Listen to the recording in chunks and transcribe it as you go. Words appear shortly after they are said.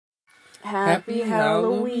Happy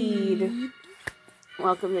Halloweed!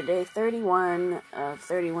 Welcome to day 31 of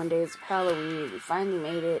 31 Days of Halloweed. We finally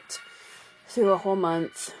made it through a whole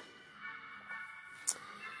month.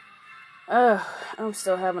 I'm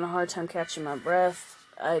still having a hard time catching my breath.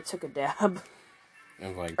 I took a dab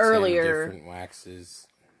Of like earlier. 10 different waxes.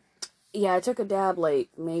 Yeah, I took a dab like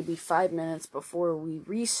maybe 5 minutes before we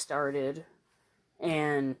restarted,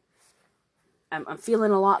 and I'm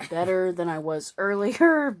feeling a lot better than I was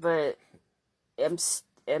earlier, but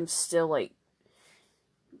I'm still like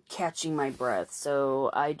catching my breath, so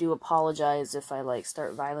I do apologize if I like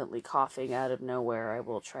start violently coughing out of nowhere. I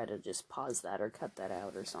will try to just pause that or cut that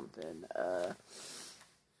out or something.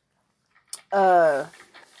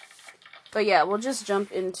 But yeah, we'll just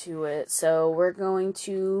jump into it. So we're going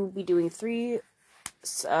to be doing 3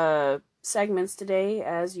 segments today,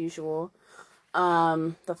 as usual.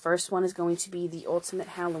 The first one is going to be the Ultimate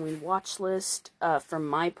Halloween Watch List, from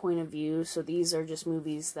my point of view. So these are just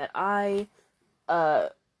movies that I,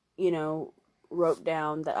 wrote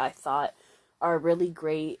down that I thought are really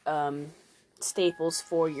great, staples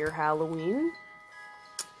for your Halloween.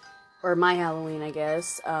 Or my Halloween, I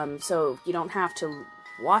guess. So you don't have to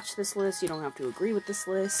watch this list, you don't have to agree with this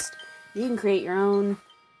list. You can create your own,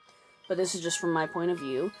 but this is just from my point of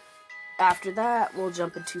view. After that, we'll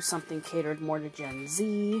jump into something catered more to Gen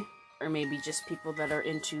Z, or maybe just people that are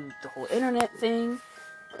into the whole internet thing.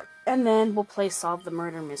 And then we'll play Solve the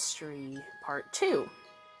Murder Mystery Part 2.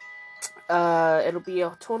 It'll be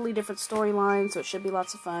a totally different storyline, so it should be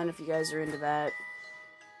lots of fun if you guys are into that.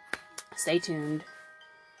 Stay tuned.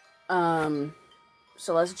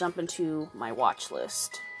 So let's jump into my watch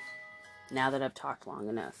list. Now that I've talked long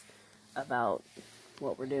enough about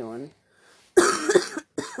what we're doing.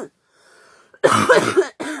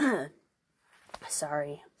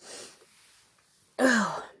 Sorry.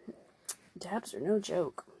 Ugh. Dabs are no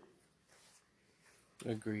joke.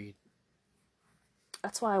 Agreed.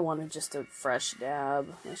 That's why I wanted just a fresh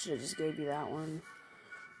dab. I should have just gave you that one.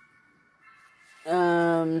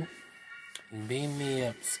 Beam me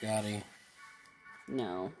up, Scotty.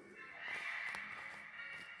 No.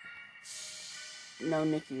 No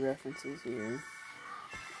Nikki references here.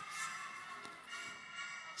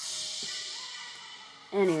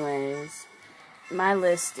 Anyways, my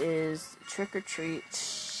list is Trick or Treat.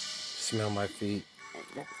 Smell my feet.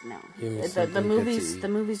 No. Give me The something movie's good to the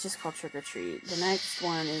movie's just called Trick or Treat. The next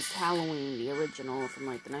one is Halloween, the original from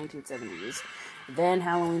like the 1970s. Then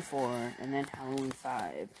Halloween 4, and then Halloween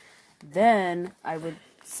 5. Then I would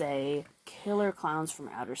say Killer Clowns from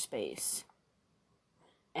Outer Space.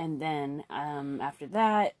 And then after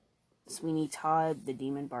that, Sweeney Todd, The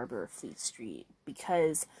Demon Barber of Fleet Street.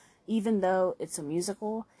 Because even though it's a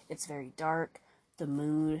musical, it's very dark. The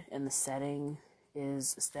mood and the setting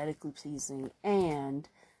is aesthetically pleasing, and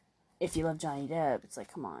if you love Johnny Depp, it's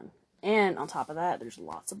like, come on. And on top of that, there's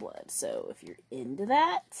lots of blood. So if you're into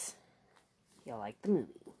that, you'll like the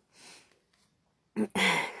movie.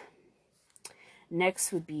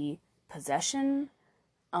 Next would be Possession.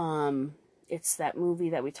 It's that movie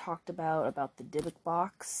that we talked about the Dybbuk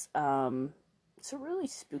box. It's a really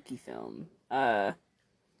spooky film.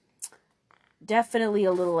 Definitely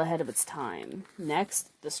a little ahead of its time.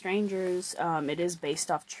 Next, The Strangers. It is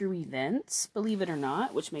based off true events, believe it or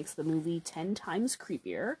not, which makes the movie 10 times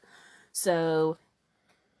creepier. So,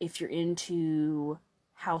 if you're into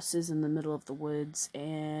houses in the middle of the woods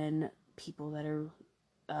and people that are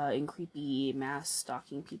in creepy mass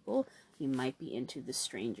stalking people, you might be into The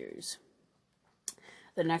Strangers.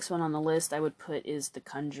 The next one on the list I would put is The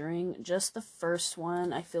Conjuring. Just the first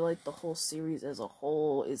one. I feel like the whole series as a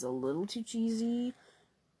whole is a little too cheesy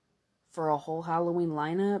for a whole Halloween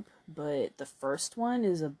lineup, but the first one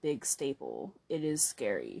is a big staple. It is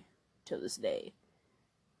scary to this day.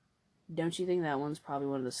 Don't you think that one's probably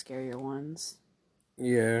one of the scarier ones?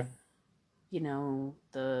 Yeah. You know,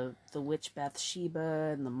 the witch Bathsheba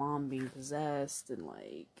and the mom being possessed and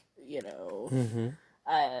like, you know... Mm-hmm.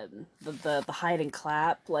 The hide and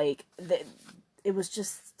clap, like, it was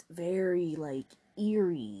just very, like,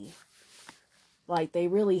 eerie. Like, they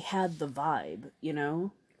really had the vibe, you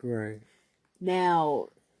know? Right. Now,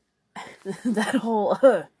 that whole,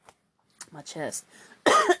 my chest.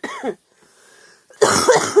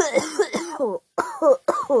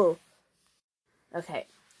 Okay,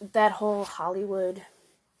 that whole Hollywood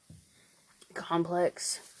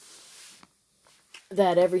complex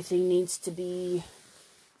that everything needs to be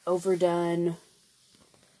overdone,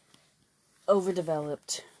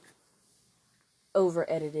 overdeveloped,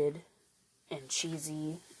 over-edited, and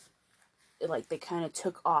cheesy. like, they kind of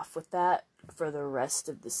took off with that for the rest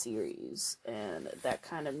of the series, and that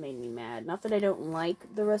kind of made me mad. Not that I don't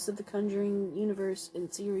like the rest of the Conjuring universe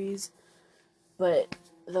and series, but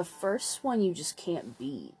the first one you just can't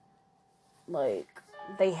beat. Like,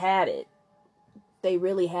 they had it. They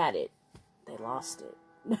really had it. They lost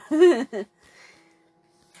it.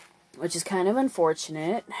 Which is kind of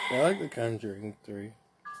unfortunate. I like the Conjuring 3.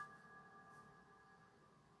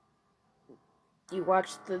 You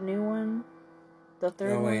watched the new one? The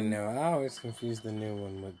third one? Oh, wait, no. I always confuse the new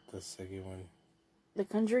one with the second one. The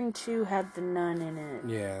Conjuring 2 had the nun in it.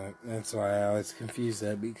 Yeah, that's why I always confuse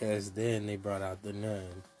that, because then they brought out the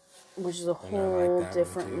nun. Which is a And I like whole that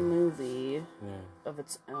different one, too. movie of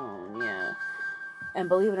its own, yeah. And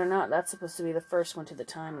believe it or not, that's supposed to be the first one to the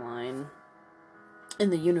timeline in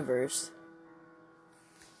the universe.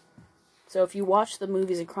 So if you watch the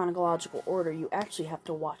movies in chronological order, you actually have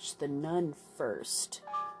to watch The Nun first.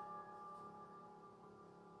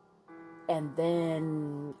 And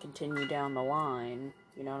then continue down the line.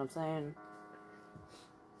 You know what I'm saying?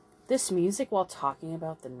 This music while talking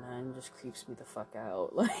about The Nun just creeps me the fuck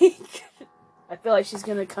out. Like, I feel like she's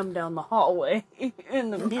gonna come down the hallway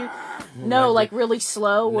in the music. No, like really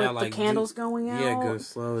slow with the candles going out. Yeah, go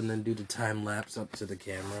slow and then do the time lapse up to the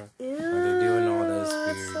camera. Ew, Like they're doing all this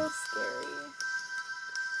that's weird. so scary.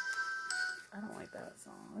 I don't like that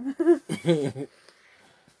song.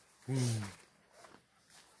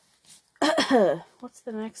 What's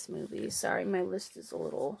the next movie? Sorry, my list is a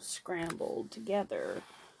little scrambled together.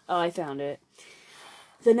 Oh, I found it.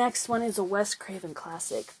 The next one is a Wes Craven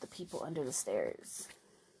classic, The People Under the Stairs.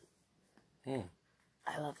 I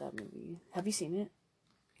love that movie. Have you seen it?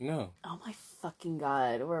 No. Oh my fucking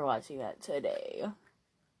god, we're watching that today.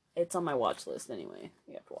 It's on my watch list anyway.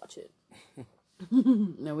 We have to watch it.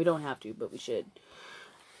 No, we don't have to, but we should.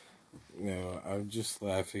 No, I'm just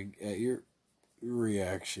laughing at your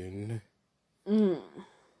reaction. OMG.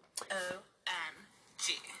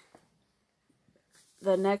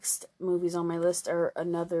 The next movies on my list are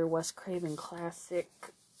another Wes Craven classic.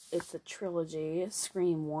 It's a trilogy.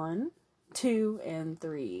 Scream 1, 2, and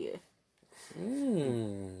 3.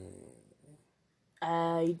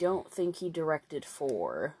 I don't think he directed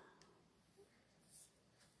 4.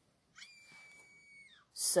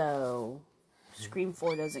 So, Scream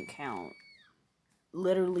 4 doesn't count.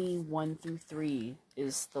 Literally 1 through 3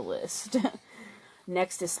 is the list.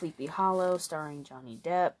 Next is Sleepy Hollow, starring Johnny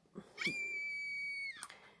Depp.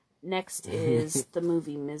 Next is the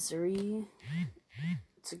movie Misery.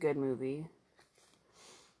 It's a good movie.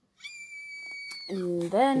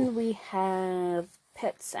 And then we have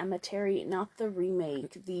Pet Sematary, not the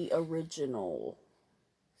remake, the original.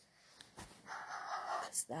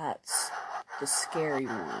 Because that's the scary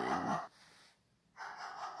one.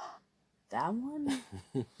 That one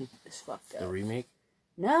is fucked up. The remake?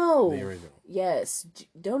 No! The original. Yes.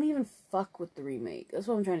 Don't even fuck with the remake. That's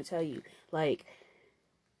what I'm trying to tell you. Like,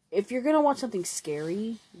 if you're gonna watch something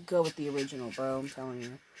scary, go with the original, bro. I'm telling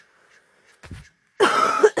you.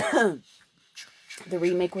 The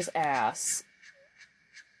remake was ass.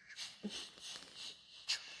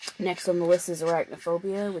 Next on the list is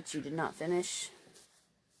Arachnophobia, which you did not finish.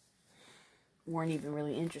 Weren't even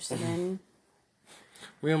really interested in.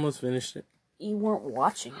 We almost finished it. You weren't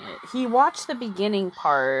watching it. He watched the beginning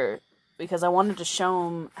part because I wanted to show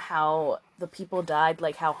him how the people died,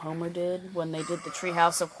 like how Homer did when they did the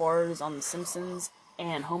Treehouse of Horrors on The Simpsons,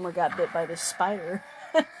 and Homer got bit by the spider.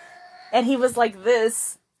 And he was like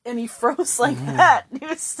this, and he froze like that. He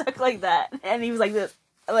was stuck like that, and he was like this,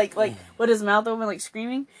 like with his mouth open, like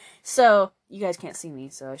screaming. So you guys can't see me,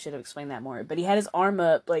 so I should have explained that more. But he had his arm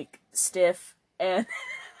up, like stiff, and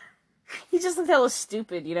he just looked hella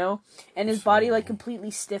stupid, you know? And his body, like,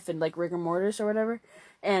 completely stiffened, like rigor mortis or whatever.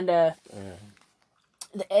 And,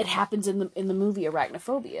 it happens in the movie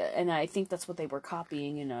Arachnophobia. And I think that's what they were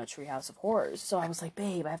copying in Treehouse of Horrors. So I was like,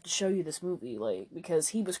 babe, I have to show you this movie, like, because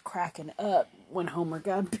he was cracking up when Homer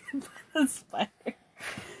got bit by the spider.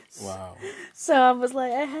 Wow. So I was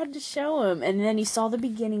like, I had to show him. And then he saw the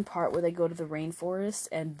beginning part where they go to the rainforest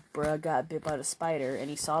and bruh got bit by the spider. And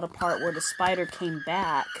he saw the part where the spider came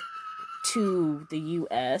back to the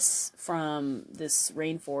U.S. from this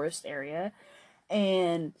rainforest area,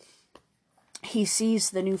 and he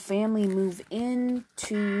sees the new family move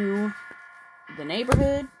into the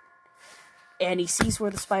neighborhood, and he sees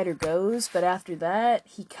where the spider goes, but after that,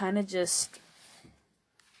 he kind of just,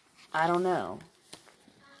 I don't know.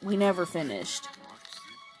 We never finished.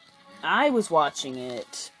 I was watching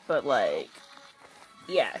it, but like,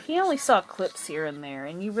 yeah, he only saw clips here and there,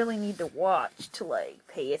 and you really need to watch to, like,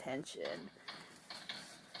 pay attention.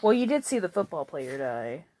 Well, you did see the football player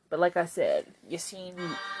die, But like I said, you seen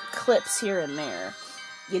clips here and there.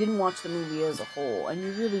 You didn't watch the movie as a whole, and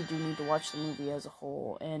you really do need to watch the movie as a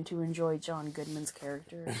whole, and to enjoy John Goodman's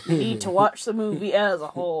character, you need to watch the movie as a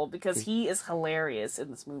whole, because he is hilarious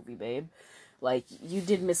in this movie, babe. Like, you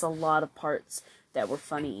did miss a lot of parts that were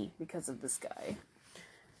funny because of this guy.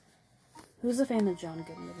 Who's a fan of John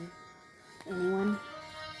Goodman? Anyone?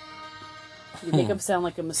 You make him sound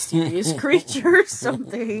like a mysterious creature or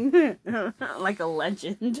something. Like a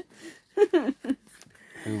legend.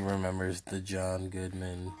 Who remembers the John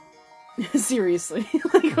Goodman? Seriously.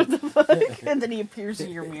 Like, what the fuck? And then he appears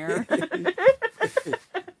in your mirror. I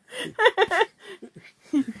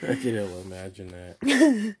can imagine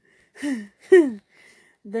that.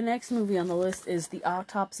 The next movie on the list is The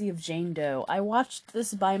Autopsy of Jane Doe. I watched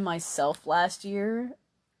this by myself last year.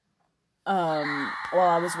 While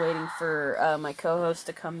I was waiting for my co-host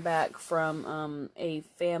to come back from a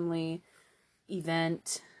family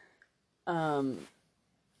event.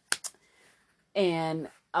 And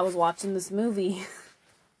I was watching this movie.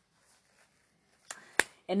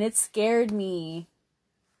 And it scared me.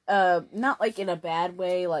 Not like in a bad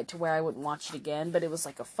way, like to where I wouldn't watch it again, but it was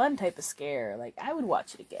like a fun type of scare. Like, I would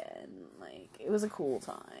watch it again. Like, it was a cool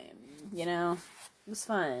time, you know? It was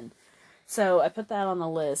fun. So I put that on the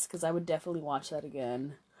list, because I would definitely watch that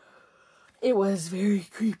again. It was very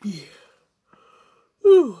creepy.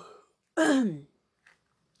 Ooh.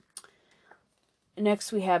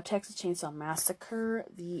 Next we have Texas Chainsaw Massacre,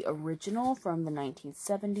 the original from the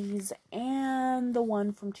 1970s, and the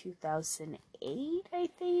one from 2008, I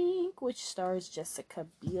think, which stars Jessica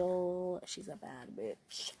Biel. She's a bad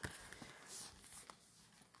bitch.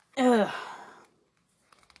 Ugh.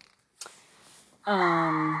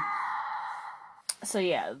 So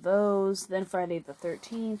yeah, those, then Friday the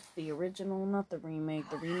 13th, the original, not the remake.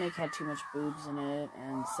 The remake had too much boobs in it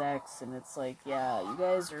and sex, and it's like, yeah, you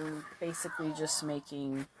guys are basically just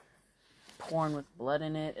making porn with blood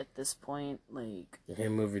in it at this point. Like, Hey,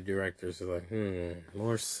 movie directors are like,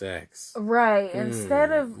 more sex. right,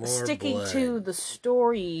 instead of more sticking blood. to the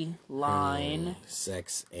storyline.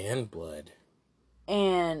 Sex and blood.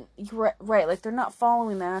 And, right, like, they're not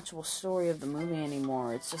following the actual story of the movie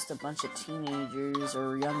anymore. It's just a bunch of teenagers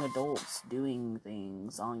or young adults doing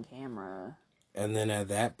things on camera. And then at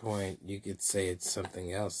that point, you could say it's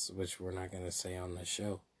something else, which we're not going to say on the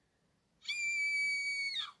show.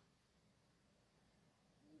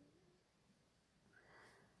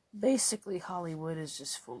 Basically, Hollywood is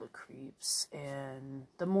just full of creeps, and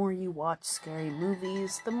the more you watch scary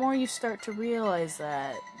movies, the more you start to realize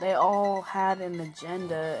that they all had an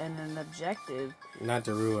agenda and an objective. Not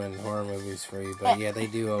to ruin horror movies for you, but yeah, they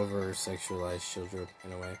do over-sexualize children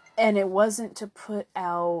in a way. And it wasn't to put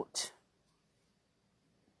out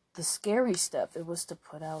the scary stuff, it was to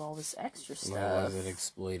put out all this extra stuff. Why was it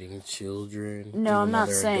exploiting children? No, I'm not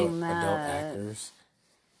saying that. Adult actors?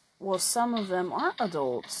 Well, some of them aren't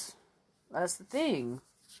adults. That's the thing.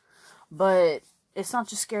 But it's not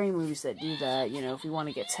just scary movies that do that, you know, if we want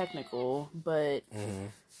to get technical. But,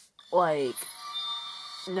 like,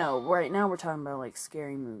 no, right now we're talking about, like,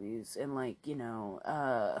 scary movies. And, like, you know,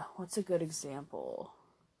 what's a good example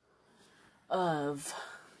of...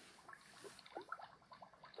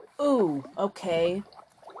 Ooh, okay.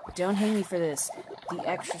 Don't hate me for this. The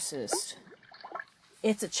Exorcist.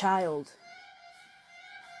 It's a child.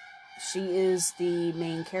 She is the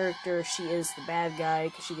main character. She is the bad guy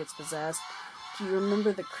because she gets possessed. Do you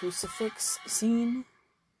remember the crucifix scene?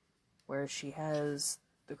 Where she has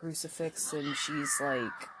the crucifix and she's like...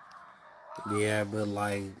 Yeah, but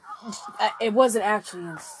like... It wasn't actually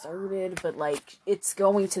inserted, but like, it's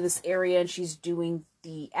going to this area and she's doing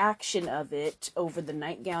the action of it over the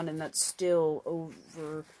nightgown, and that's still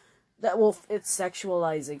over... That, well, it's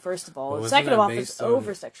sexualizing, first of all. And second of all, it's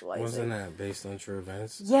over-sexualizing. Wasn't that based on true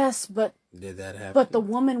events? Yes, but... Did that happen? But the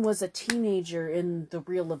woman was a teenager in the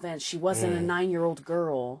real event. She wasn't a 9-year-old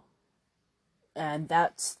girl. And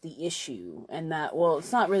that's the issue. And that, well,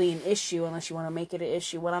 it's not really an issue unless you want to make it an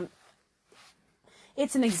issue.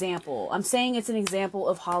 It's an example. I'm saying it's an example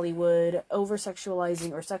of Hollywood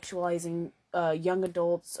over-sexualizing or sexualizing young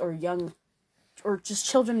adults or just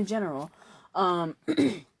children in general.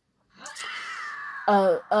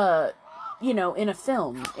 You know, in a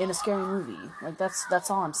film, in a scary movie. Like, that's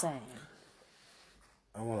all I'm saying.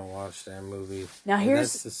 I want to watch that movie. Now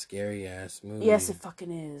that's a scary ass movie. Yes, it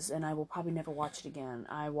fucking is, and I will probably never watch it again.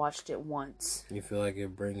 I watched it once. You feel like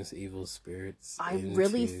it brings evil spirits? I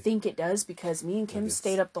really think it does, because me and Kim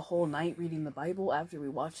stayed up the whole night reading the Bible after we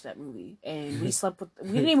watched that movie, and we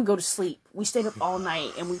didn't even go to sleep. We stayed up all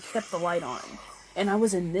night, and we kept the light on. And I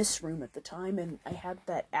was in this room at the time, and I had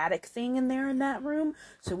that attic thing in there in that room,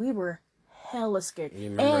 so we were hella scared. You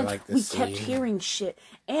remember, And like, the we kept scene? hearing shit.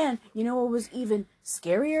 And you know what was even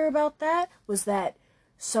scarier about that? Was that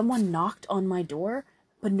someone knocked on my door,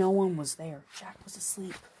 but no one was there. Jack was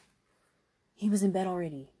asleep. He was in bed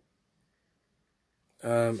already. I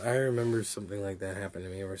remember something like that happened to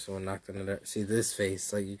me where someone knocked on the door. See this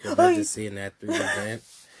face, like you could imagine seeing that through the vent.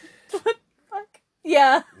 What the fuck?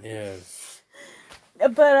 Yeah. Yes.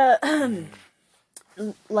 But,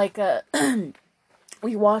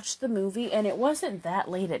 we watched the movie, and it wasn't that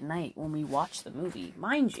late at night when we watched the movie.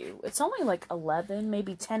 Mind you, it's only like 11,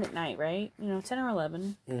 maybe 10 at night, right? 10 or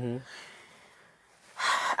 11. Mm-hmm.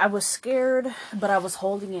 I was scared, but I was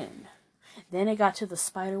holding in. Then it got to the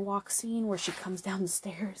spider walk scene where she comes down the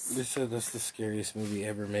stairs. They said that's the scariest movie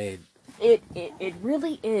ever made. It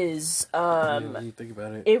really is. You think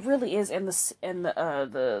about it. It really is, and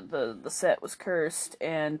the set was cursed,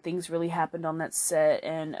 and things really happened on that set,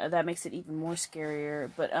 and that makes it even more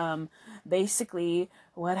scarier. But basically,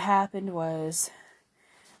 what happened was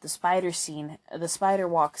the spider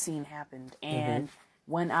walk scene happened, and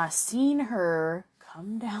when I seen her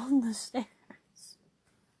come down the stairs.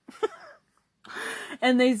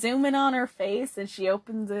 And they zoom in on her face, and she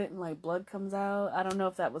opens it, and like blood comes out. I don't know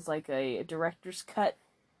if that was like a director's cut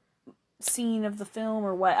scene of the film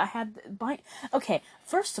or what. Okay,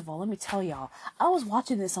 first of all, let me tell y'all, I was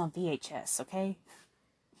watching this on VHS. Okay,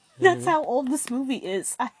 that's how old this movie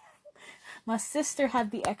is. My sister had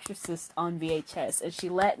The Exorcist on VHS, and she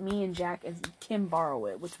let me and Jack and Kim borrow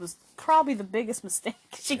it, which was probably the biggest mistake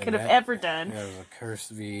she could have ever done. That was a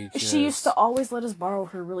cursed VHS. She used to always let us borrow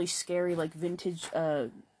her really scary, like, vintage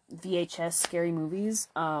VHS scary movies,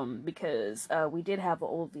 because we did have an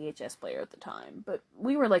old VHS player at the time, but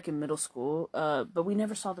we were, like, in middle school, but we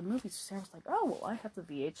never saw the movies, so Sarah was like, oh, well, I have the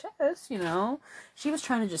VHS, She was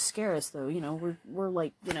trying to just scare us, though, we're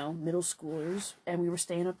like, middle schoolers, and we were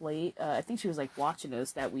staying up late. I think she was, like, watching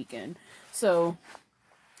us that weekend, so...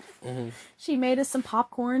 She made us some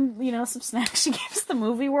popcorn, some snacks. She gave us the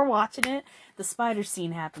movie. We're watching it. The spider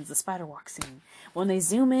scene happens, the spider walk scene. When they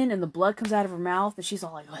zoom in and the blood comes out of her mouth, and she's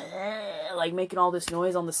all like making all this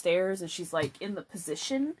noise on the stairs, and she's like in the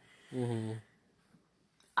position.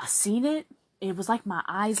 I seen it. It was like my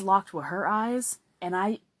eyes locked with her eyes, and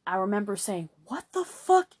I remember saying, "What the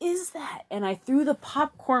fuck is that?" And I threw the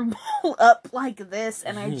popcorn bowl up like this,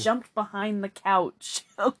 and I jumped behind the couch.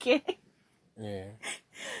 Okay. Yeah.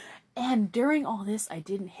 And during all this, I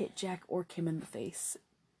didn't hit Jack or Kim in the face.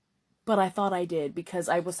 But I thought I did, because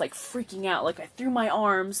I was, like, freaking out. Like, I threw my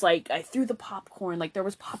arms, like, I threw the popcorn. Like, there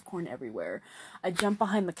was popcorn everywhere. I jumped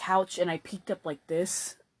behind the couch, and I peeked up like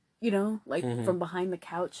this, from behind the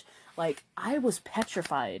couch. Like, I was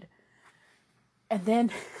petrified. And then...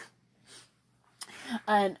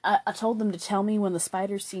 And I told them to tell me when the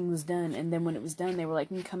spider scene was done, and then when it was done, they were like,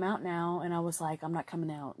 "You can come out now," and I was like, "I'm not coming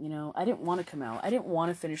out," I didn't want to come out. I didn't want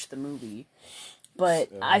to finish the movie, but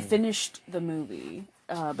I finished the movie,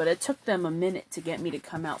 but it took them a minute to get me to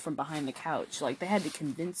come out from behind the couch. Like, they had to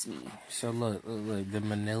convince me. So look, the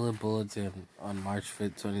Manila Bulletin on March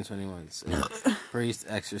 5th, 2021 says, Priest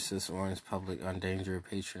Exorcist warns public on danger of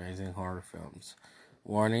patronizing horror films.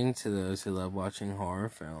 Warning to those who love watching horror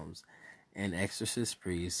films. An exorcist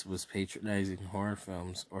priest was patronizing horror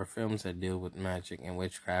films or films that deal with magic and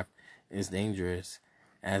witchcraft is dangerous,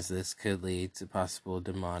 as this could lead to possible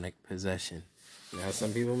demonic possession. Now,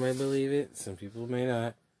 some people may believe it, some people may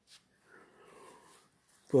not.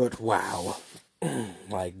 But wow.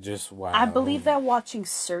 Just wow. I believe that watching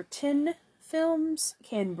certain films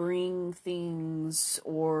can bring things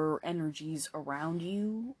or energies around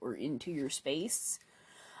you or into your space.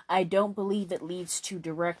 I don't believe it leads to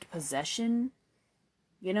direct possession,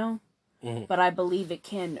 but I believe it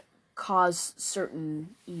can cause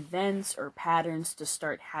certain events or patterns to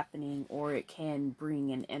start happening, or it can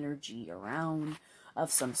bring an energy around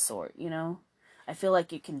of some sort, I feel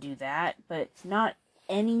like it can do that, but not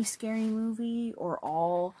any scary movie or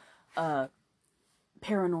all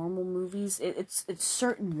paranormal movies. It's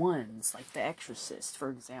certain ones, like The Exorcist, for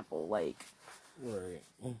example, like... Right.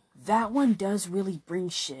 That one does really bring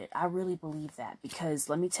shit. I really believe that, because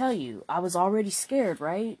let me tell you, I was already scared,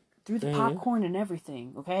 right? Threw the popcorn and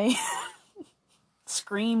everything, okay?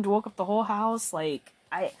 Screamed, woke up the whole house, like,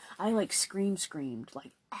 I like screamed,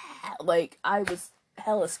 like, like, I was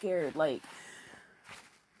hella scared, like,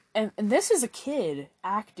 and this is a kid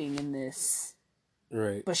acting in this,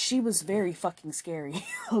 Right. But she was very fucking scary,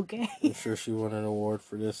 okay? I'm sure she won an award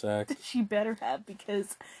for this act. She better have,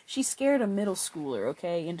 because she scared a middle schooler,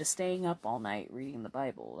 okay, into staying up all night reading the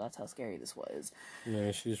Bible. That's how scary this was.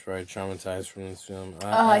 Yeah, she's probably traumatized from this film. I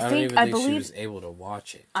I don't think, even I think she believe, was able to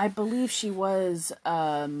watch it. I believe she was,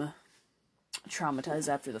 traumatized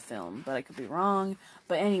after the film, but I could be wrong.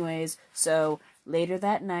 But anyways, so later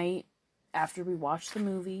that night, after we watched the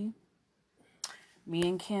movie, me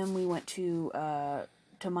and Kim, we went to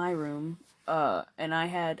my room, and I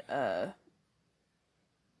had, I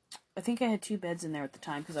think I had 2 beds in there at the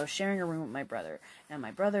time, because I was sharing a room with my brother, and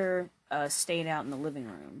my brother, stayed out in the living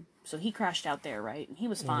room, so he crashed out there, right, and he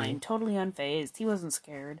was fine, totally unfazed, he wasn't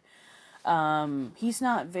scared. He's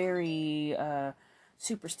not very,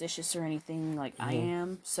 superstitious or anything like I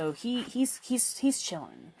am, so he's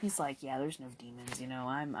chilling. He's like, yeah, there's no demons,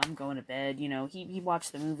 I'm going to bed, he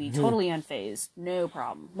watched the movie totally unfazed, no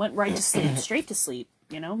problem. Went right to sleep, straight to sleep,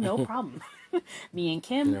 no problem. Me and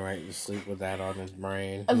Kim, Right to sleep with that on his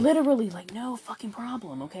brain. literally, like, no fucking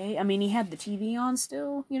problem, okay? I mean, he had the TV on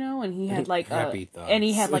still, and he had like Happy thoughts. and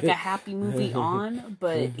he had like a happy movie on,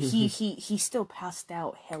 but he still passed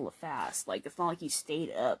out hella fast. Like, it's not like he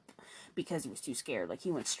stayed up because he was too scared. Like,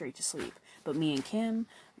 he went straight to sleep. But me and Kim,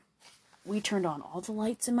 we turned on all the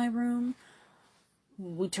lights in my room.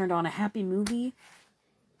 We turned on a happy movie,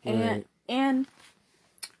 and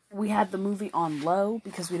we had the movie on low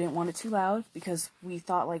because we didn't want it too loud, because we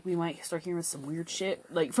thought like we might start hearing some weird shit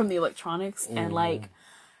like from the electronics, and like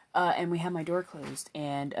and we had my door closed,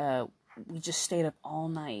 and we just stayed up all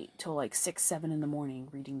night till like 6-7 in the morning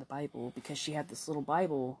reading the Bible, because she had this little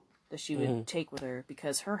Bible that she would take with her,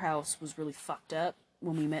 because her house was really fucked up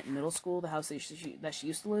when we met in middle school. The house that she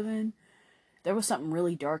used to live in, there was something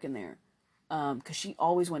really dark in there, because she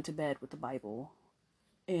always went to bed with the Bible,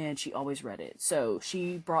 and she always read it. So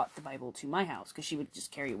she brought the Bible to my house, because she would just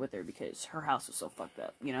carry it with her, because her house was so fucked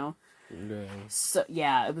up, Yeah. So,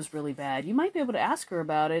 yeah, it was really bad. You might be able to ask her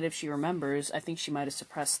about it if she remembers. I think she might have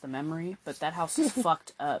suppressed the memory, but that house is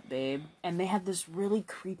fucked up, babe. And they had this really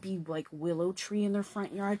creepy, like, willow tree in their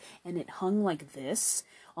front yard, and it hung like this,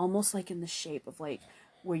 almost like in the shape of, like,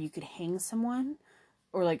 where you could hang someone,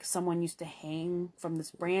 or, like, someone used to hang from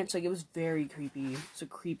this branch. Like, it was very creepy. It's a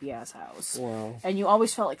creepy-ass house. Wow. And you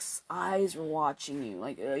always felt like eyes were watching you.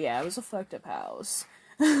 Like, yeah, it was a fucked up house.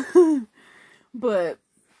 But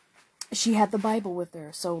she had the Bible with her,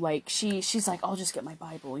 so like she's like, I'll just get my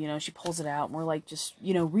Bible, she pulls it out, and we're like just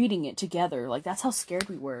reading it together. Like, that's how scared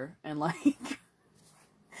we were, and like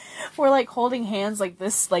we're like holding hands like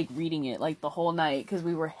this, like reading it like the whole night, because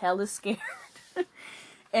we were hella scared.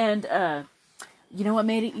 And you know what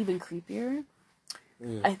made it even creepier?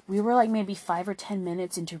 We were like maybe 5 or 10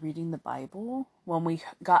 minutes into reading the Bible when we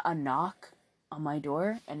got a knock on my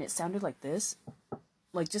door, and it sounded like this.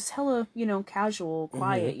 Like, just hella, casual,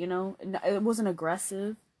 quiet, It wasn't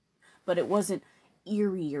aggressive, but it wasn't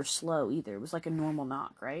eerie or slow either. It was like a normal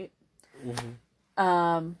knock, right?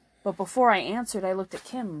 But before I answered, I looked at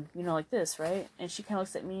Kim, like this, right? And she kind of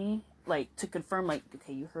looks at me, like, to confirm, like,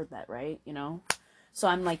 okay, you heard that, right? So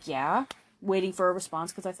I'm like, yeah, waiting for a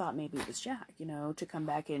response, because I thought maybe it was Jack, to come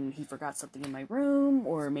back and he forgot something in my room,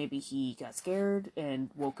 or maybe he got scared and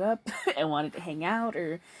woke up and wanted to hang out,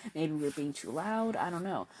 or maybe we were being too loud. I don't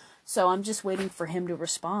know. So I'm just waiting for him to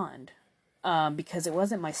respond, because it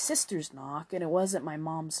wasn't my sister's knock, and it wasn't my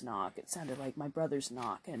mom's knock. It sounded like my brother's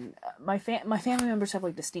knock, and my family members have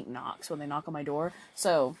like distinct knocks when they knock on my door.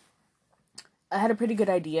 So I had a pretty good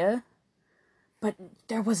idea, but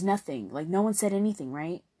there was nothing. Like, no one said anything,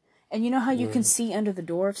 right? And you know how you can see under the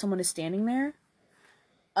door if someone is standing there?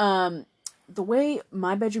 The way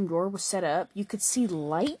my bedroom door was set up, you could see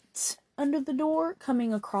light under the door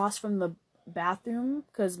coming across from the bathroom,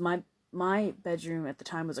 because my bedroom at the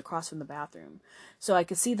time was across from the bathroom. So I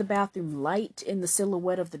could see the bathroom light in the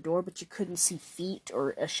silhouette of the door, but you couldn't see feet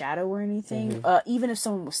or a shadow or anything. Even if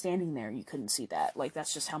someone was standing there, you couldn't see that. Like,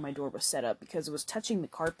 that's just how my door was set up, because it was touching the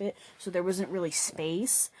carpet, so there wasn't really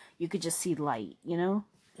space. You could just see light,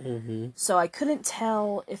 So I couldn't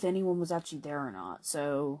tell if anyone was actually there or not.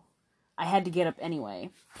 So I had to get up anyway.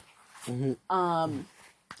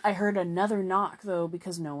 I heard another knock, though,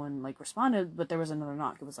 because no one, like, responded, but there was another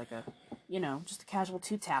knock. It was like a, just a casual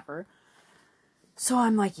two-tapper. So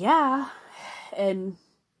I'm like, yeah. And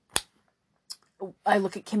I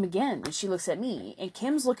look at Kim again, and she looks at me. And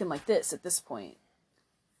Kim's looking like this at this point.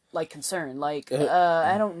 Like, concerned. Like,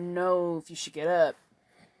 I don't know if you should get up.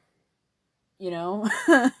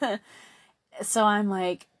 So I'm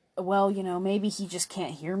like, well, maybe he just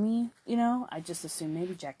can't hear me, I just assume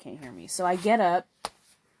maybe Jack can't hear me. So I get up,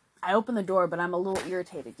 I open the door, but I'm a little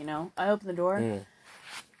irritated, I open the door,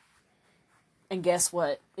 And guess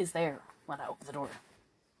what is there when I open the door?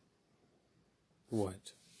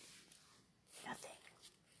 What? Nothing.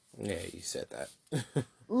 Yeah, you said that.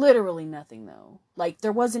 Literally nothing, though. Like,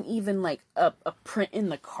 there wasn't even, like, a print in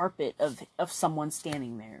the carpet of someone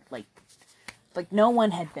standing there. Like no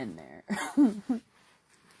one had been there.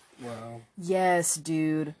 Wow. Yes,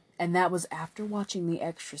 dude. And that was after watching The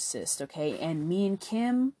Exorcist, okay? And me and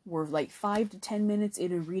Kim were like 5 to 10 minutes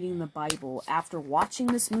into reading the Bible after watching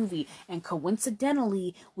this movie. And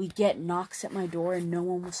coincidentally, we get knocks at my door and no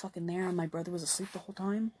one was fucking there. And my brother was asleep the whole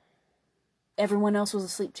time. Everyone else was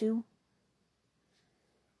asleep too.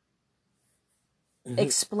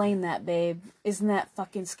 Explain that, babe. Isn't that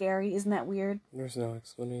fucking scary? Isn't that weird? There's no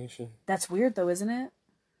explanation. That's weird though, isn't it?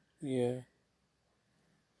 Yeah.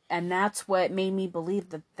 And that's what made me believe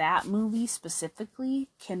that movie specifically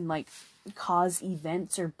can, like, cause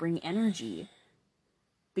events or bring energy.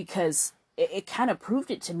 Because it kind of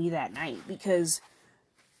proved it to me that night. Because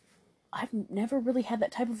I've never really had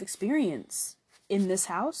that type of experience in this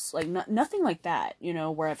house. Like, nothing like that, you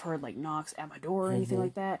know, where I've heard, like, knocks at my door or anything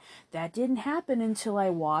like that. That didn't happen until I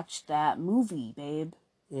watched that movie, babe.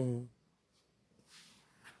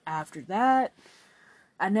 After that,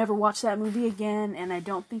 I never watched that movie again, and I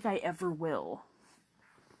don't think I ever will.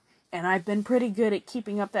 And I've been pretty good at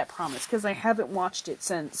keeping up that promise, because I haven't watched it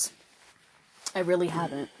since. I really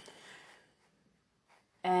haven't.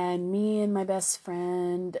 And me and my best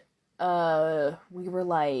friend, we were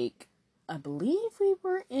like, I believe we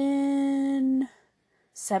were in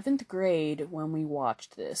 7th grade when we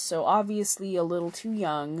watched this. So obviously a little too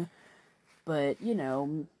young, but, you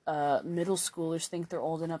know, middle schoolers think they're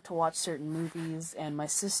old enough to watch certain movies, and my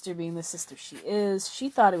sister, being the sister she is, she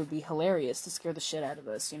thought it would be hilarious to scare the shit out of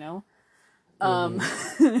us, you know?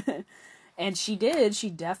 And she did. She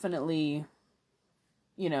definitely,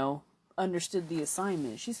 you know, understood the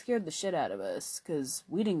assignment. She scared the shit out of us, because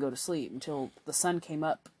we didn't go to sleep until the sun came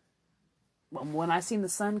up. When I seen the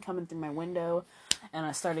sun coming through my window, and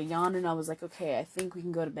I started yawning, I was like, okay, I think we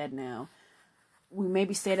can go to bed now. We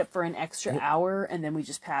maybe stayed up for an extra hour, and then we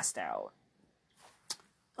just passed out.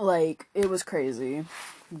 Like, it was crazy.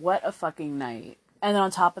 What a fucking night. And then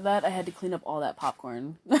on top of that, I had to clean up all that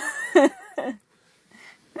popcorn. What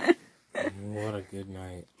a good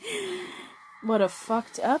night. What a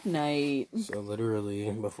fucked up night. So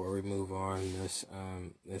literally, before we move on,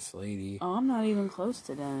 this lady. Oh, I'm not even close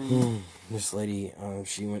to done. This lady,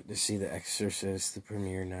 she went to see The Exorcist the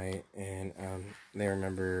premiere night, and they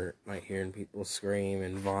remember like hearing people scream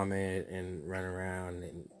and vomit and run around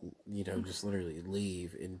and, you know, just literally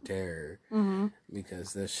leave in terror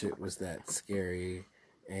because that shit was that scary.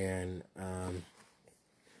 And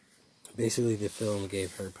basically the film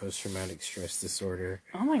gave her post-traumatic stress disorder.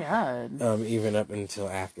 Oh my god. Even up until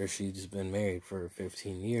after she'd just been married for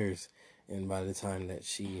 15 years. And by the time that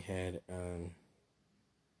she had,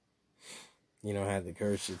 you know, had the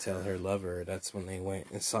courage to tell her lover, that's when they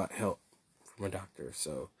went and sought help from a doctor.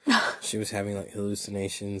 So she was having like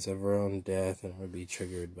hallucinations of her own death and would be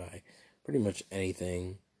triggered by pretty much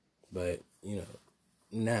anything. But, you know,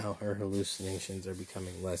 now her hallucinations are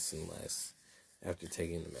becoming less and less after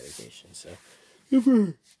taking the medication.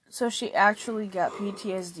 So she actually got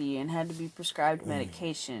PTSD and had to be prescribed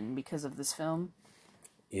medication because of this film?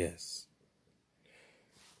 Yes.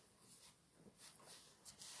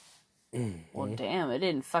 Well, damn, it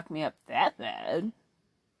didn't fuck me up that bad.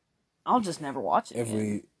 I'll just never watch it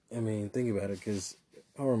again. I mean, think about it, because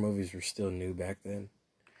horror movies were still new back then.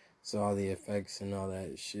 So all the effects and all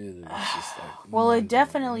that shit is just like... Well, it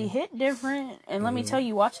definitely hit different. And let me tell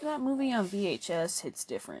you, watching that movie on VHS hits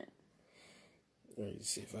different. Let me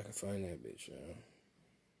see if I can find that bitch now.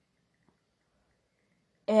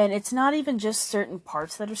 And it's not even just certain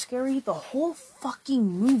parts that are scary. The whole fucking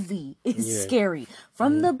movie is scary.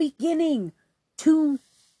 From the beginning to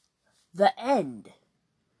the end.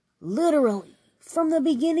 Literally. From the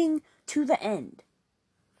beginning to the end.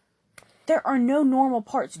 There are no normal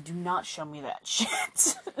parts. Do not show me that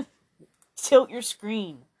shit. Tilt your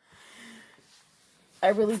screen. I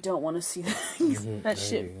really don't want to see that.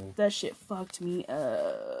 That shit fucked me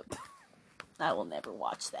up. I will never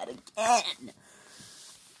watch that again.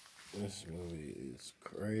 This movie is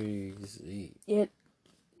crazy. It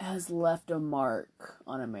has left a mark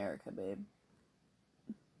on America, babe.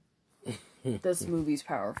 This movie's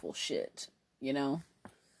powerful shit, you know?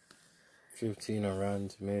 15 on Rotten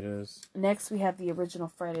Tomatoes. Next, we have the original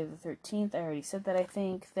Friday the 13th. I already said that, I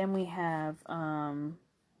think. Then we have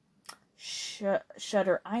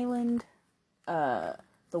Shutter Island, The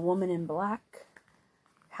Woman in Black,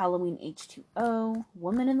 Halloween H2O,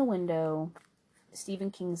 Woman in the Window, Stephen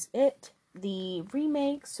King's It, the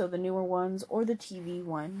remakes, so the newer ones, or the TV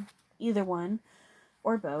one, either one,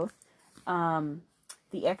 or both.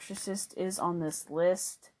 The Exorcist is on this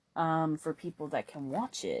list for people that can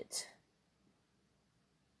watch it.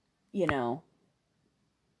 You know,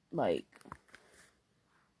 like,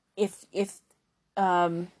 if how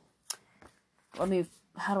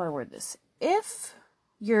do I word this? If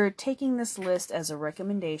you're taking this list as a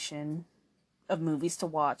recommendation of movies to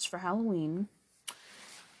watch for Halloween,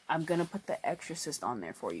 I'm gonna put The Exorcist on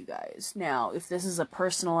there for you guys. Now, if this is a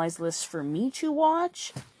personalized list for me to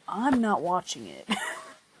watch, I'm not watching it.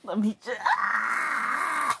 Let me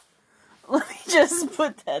just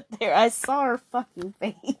put that there. I saw her fucking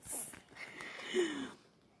face.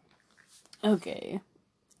 Okay.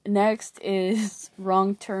 Next is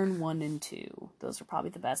Wrong Turn 1 and 2. Those are probably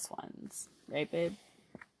the best ones. Right, babe?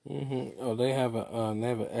 Mm-hmm. Oh, they have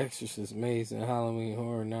an Exorcist Maze and Halloween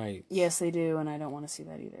Horror Nights. Yes, they do, and I don't want to see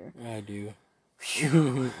that either. I do.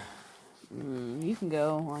 You can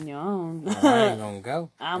go on your own. Well, I ain't gonna go.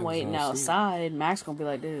 I'm waiting outside. Max gonna be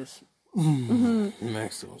like this.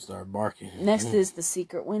 Max gonna start barking. Next is The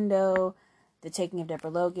Secret Window, The Taking of Deborah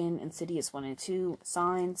Logan, Insidious 1 and 2,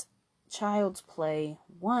 Signs, Child's Play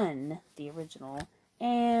 1, the original,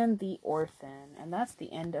 and The Orphan. And that's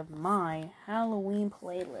the end of my Halloween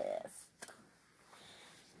playlist.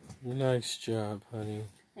 Nice job, honey.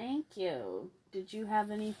 Thank you. Did you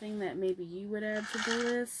have anything that maybe you would add to the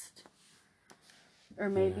list? Or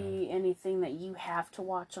maybe anything that you have to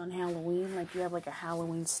watch on Halloween? Like you have like a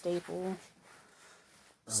Halloween staple?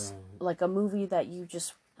 Like a movie that you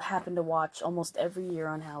just happen to watch almost every year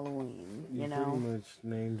on Halloween, you know? Pretty much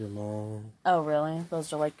named them all. Oh, really?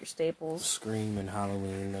 Those are like your staples? Scream and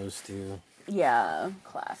Halloween, those two. Yeah,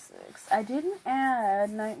 classics. I didn't add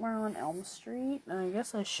Nightmare on Elm Street, and I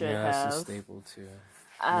guess I should have. Yeah, that's a staple too.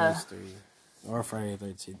 Those three. Or Friday the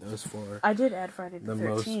 13th, those four. I did add Friday the 13th.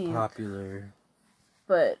 The most popular.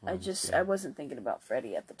 But I wasn't thinking about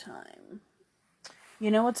Freddy at the time.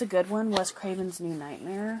 You know what's a good one? Wes Craven's New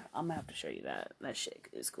Nightmare. I'm gonna have to show you that. That shit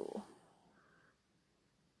is cool.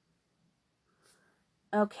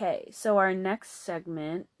 Okay, so our next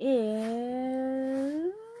segment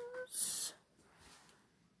is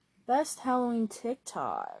Best Halloween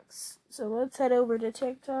TikToks. So let's head over to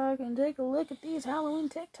TikTok and take a look at these Halloween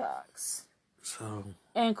TikToks.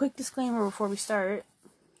 And quick disclaimer before we start.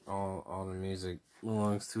 All the music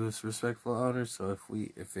belongs to us respectful owners, so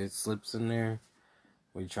if it slips in there,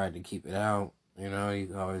 we tried to keep it out. You know, you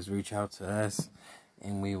can always reach out to us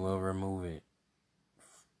and we will remove it.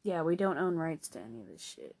 Yeah, we don't own rights to any of this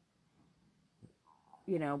shit.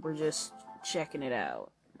 You know, we're just checking it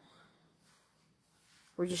out.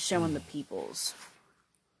 We're just showing the peoples.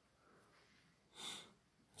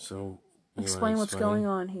 So, explain what's going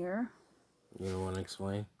on here. You don't want to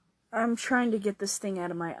explain? I'm trying to get this thing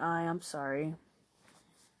out of my eye. I'm sorry.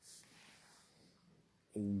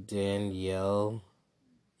 Danielle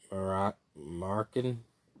Markin.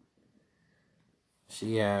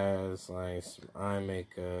 She has like some eye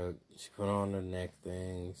makeup. She put on her neck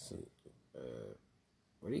things.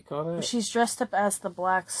 What do you call that? She's dressed up as the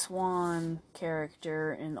Black Swan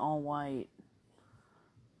character in all white.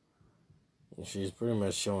 And she's pretty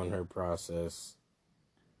much showing her process.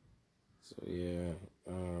 So yeah,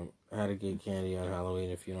 how to get candy on Halloween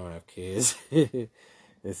if you don't have kids.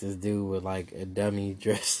 This is dude with like a dummy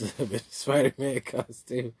dressed up in a Spider-Man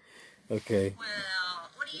costume. Okay. Well,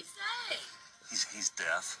 what do you say? He's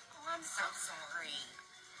deaf. Oh, I'm so sorry.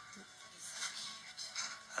 He's so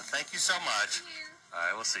cute. Thank you so much. All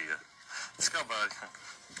right, we'll see you. Let's go,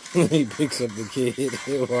 bud. He picks up the kid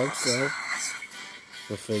and walks off.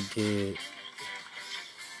 The fake kid.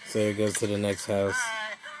 So he goes to the next house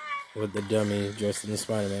with the dummy dressed in the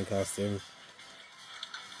Spider-Man costume.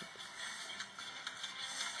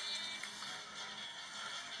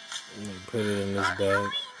 And they put it in his bag.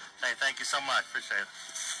 Hey, thank you so much. Appreciate it.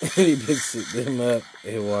 And he picks him up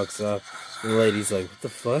and walks off. The lady's like, what the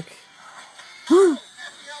fuck? Hey.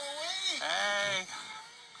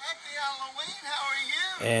 Happy Halloween. How are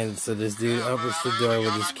you? And so this dude opens the door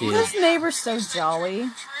with his kid. This neighbor's so jolly.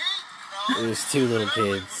 There's two little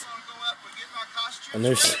kids. And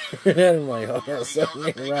they're staring at him like, oh, something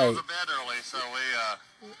ain't right. He goes to bed early, so we,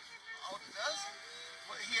 Oh, does?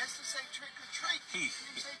 Well, he has to say trick or treat. He's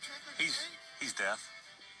deaf. He's deaf.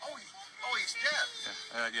 Yeah. Oh, he's deaf.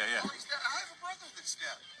 I have a brother that's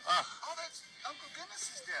deaf. Oh, that's Uncle Dennis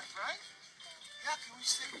is deaf, right? Yeah. Can we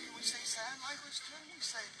say sign language to him? We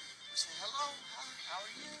say hello. How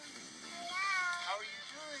are you? How are you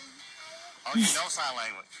doing? Oh, you know sign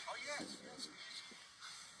language. Oh, yes.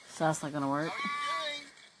 So that's not gonna work. How are you doing?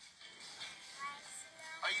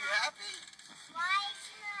 Are you happy?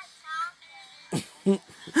 He's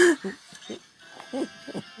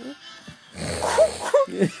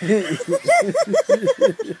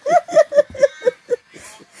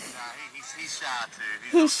shy too.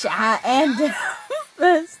 He's shy and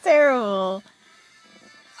that's terrible.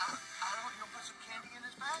 I don't know, put some candy in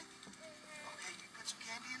his bag. Okay, you put some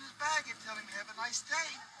candy in his bag and tell him have a nice day.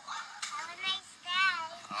 Have a nice day.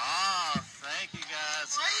 Oh, thank you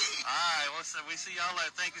guys. Great. All right, we see y'all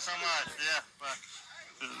later. Thank you so much. Yeah, bye.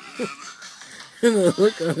 The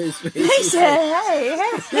look on his face. He said,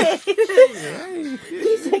 hey.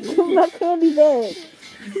 He said, give my candy back.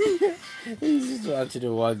 He's just watching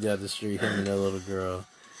her walk down the street, him and that little girl.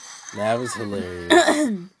 That was hilarious.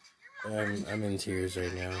 I'm in tears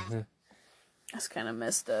right now. That's kind of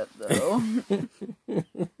messed up, though.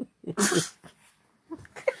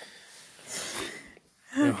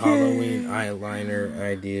 Halloween eyeliner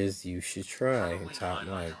ideas you should try. Top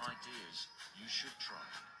liked.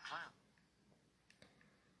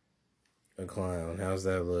 A clown. How's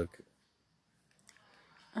that look?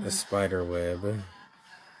 A spider web.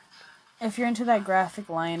 If you're into that graphic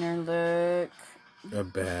liner look, A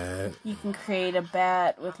bat. you can create a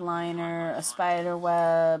bat with liner, a spider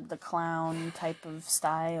web, the clown type of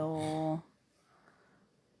style.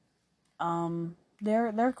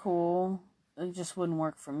 They're cool. It just wouldn't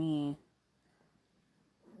work for me.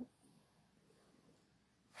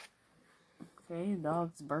 Okay,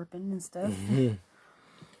 dog's burping and stuff.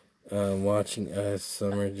 Watching us,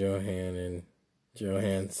 Summer Johanson,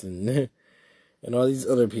 and all these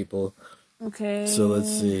other people. Okay. So let's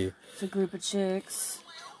see. It's a group of chicks.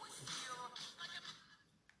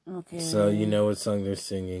 Okay. So you know what song they're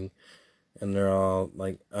singing, and they're all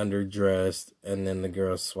like underdressed, and then the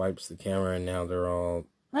girl swipes the camera, and now they're all.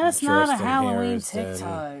 That's not a dressed in Halloween hairstyles.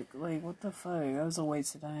 TikTok. Like, what the fuck? That was a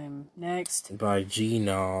waste of time. Next. By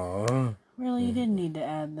Gina. Really, you didn't need to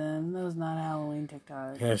add them. That was not a Halloween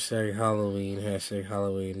TikTok. Hashtag Halloween. Hashtag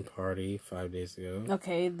Halloween party 5 days ago.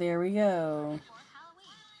 Okay, there we go.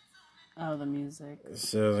 Oh, the music.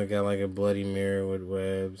 So they got like a bloody mirror with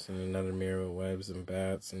webs and another mirror with webs and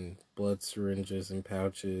bats and blood syringes and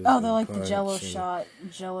pouches. Oh, they're like the punch Jello and shot,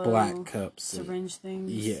 Jello black cups. syringe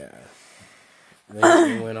things. Yeah.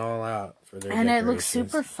 They went all out for their And it looks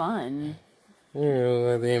decorations. super fun. You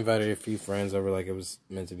know, they invited a few friends over like it was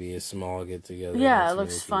meant to be a small get together. Yeah, it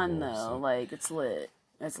looks fun though. Like, it's lit.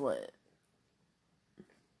 It's lit.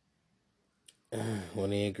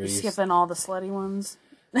 When he You're agrees. skipping all the slutty ones.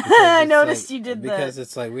 I noticed you did that. Because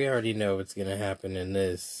it's like, we already know what's going to happen in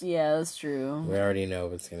this. Yeah, that's true. We already know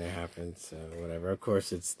what's going to happen, so whatever. Of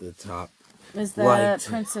course, it's the top. Is that Light.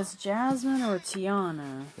 Princess Jasmine or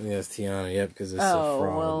Tiana? Yes, Tiana, yep, because it's a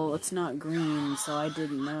frog. Well, it's not green, so I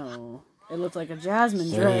didn't know. It looked like a Jasmine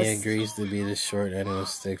When dress. he agrees to be the short end of the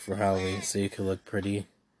stick for Halloween so you can look pretty.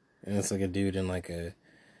 And it's like a dude in like a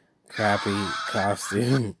crappy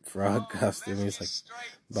costume, frog costume. He's like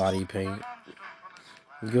body paint.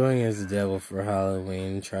 Going as the devil for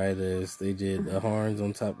Halloween, try this. They did the horns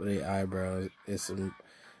on top of their eyebrows. It's some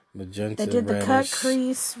magenta They did the reddish. cut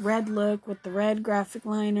crease, red look with the red graphic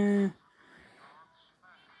liner.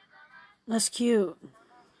 That's cute.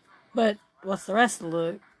 But what's the rest of the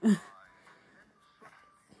look?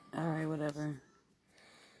 Alright, whatever.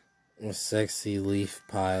 A sexy leaf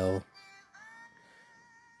pile.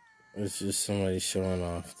 It's just somebody showing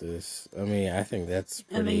off this. I mean, I think that's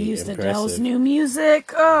pretty And they used impressive. Adele's new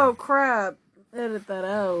music. Oh, crap. Edit that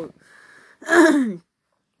out.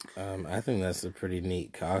 I think that's a pretty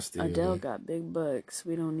neat costume. Adele got big bucks.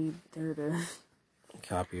 We don't need her to...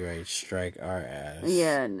 Copyright strike our ass.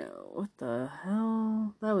 Yeah, no. What the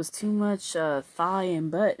hell? That was too much thigh and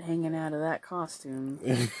butt hanging out of that costume.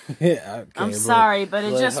 Yeah, okay, I'm sorry, but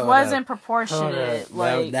it just wasn't proportionate.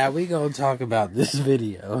 Like, now we gonna talk about this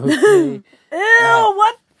video. Okay? ew,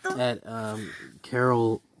 what the... At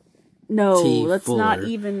Carol. No, T. let's Fuller. not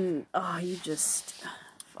even... Oh, you just...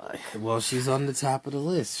 Fuck. Well, she's on the top of the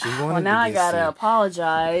list. She wanted Well, now to I get gotta seen.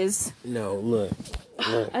 apologize. No, look.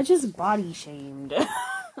 I just body shamed. I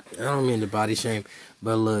don't mean to body shame,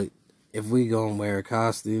 but look, if we gonna wear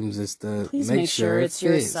costumes and stuff, Please make sure it it's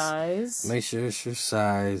your fits. size. Make sure it's your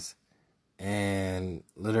size, and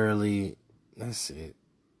literally, that's it.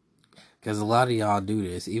 Because a lot of y'all do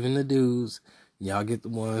this. Even the dudes, y'all get the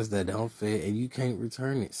ones that don't fit, and you can't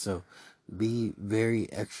return it. So be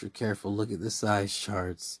very extra careful. Look at the size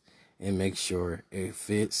charts and make sure it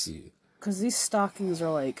fits you. Because these stockings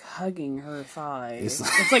are like hugging her thigh. It's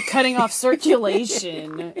It's like- like cutting off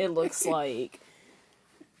circulation, it looks like.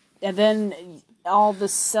 And then all the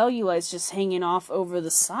cellulite's just hanging off over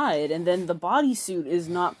the side. And then the bodysuit is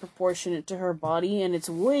not proportionate to her body. And it's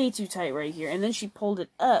way too tight right here. And then she pulled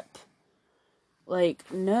it up. Like,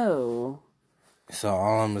 no. So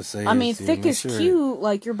all I'm gonna say I is, mean, thick is cute.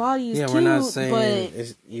 Like, your body is cute. Yeah, we're not saying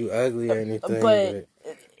it's you ugly or anything, but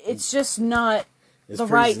it's just not the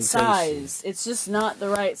right size. It's just not the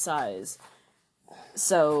right size.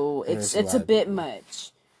 So it's a bit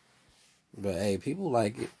much. But hey, people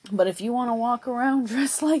like it. But if you want to walk around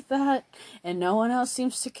dressed like that and no one else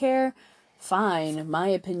seems to care, fine. My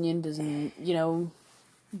opinion doesn't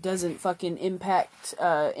fucking impact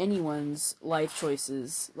anyone's life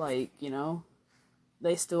choices. Like,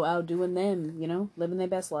 they still out doing them, living their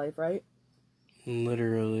best life, right?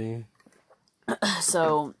 Literally.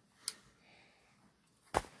 So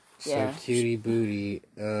yeah. Cutie booty.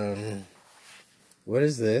 What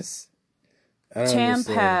is this? I don't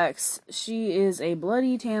Tampax. She is a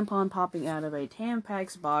bloody tampon popping out of a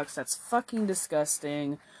Tampax box. That's fucking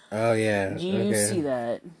disgusting. Oh yeah. Do you see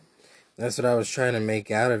that? That's what I was trying to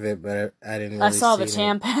make out of it, but I didn't really I saw the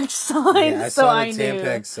Tampax sign, I so saw I the knew.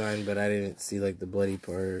 Tampax sign, but I didn't see like the bloody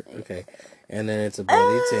part. Okay. And then it's a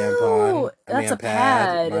bloody tampon. That's a a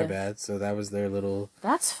pad. My bad. So that was their little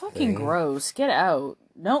That's fucking thing. gross. Get out.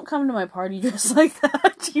 Don't come to my party dressed like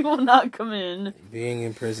that. You will not come in. Being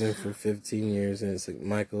in prison for 15 years, and it's like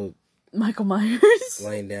Michael Myers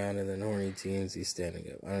laying down, and then horny teens, he's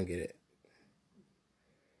standing up. I don't get it.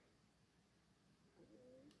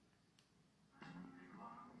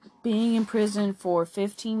 being in prison for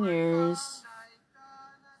 15 years.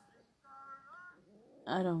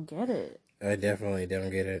 I don't get it. I definitely don't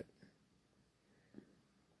get it.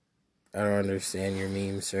 I don't understand your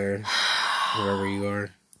meme, sir. Whoever you are.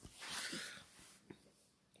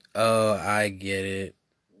 Oh, I get it.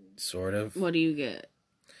 Sort of. What do you get?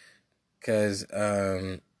 Because,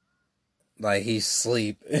 like, he's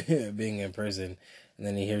asleep being in prison, and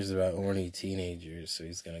then he hears about horny teenagers, so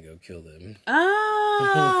he's gonna go kill them. Oh,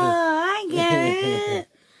 I get it.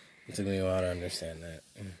 It took me a while to understand that.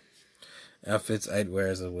 Outfits I'd wear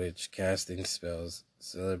as a witch, casting spells,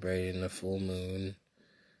 celebrating the full moon,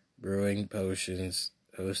 brewing potions,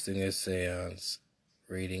 hosting a seance,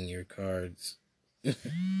 reading your cards.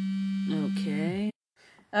 Okay.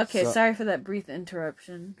 Okay, sorry for that brief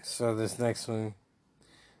interruption. So this next one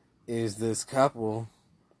is this couple,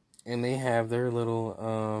 and they have their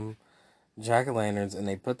little jack-o'-lanterns, and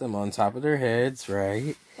they put them on top of their heads,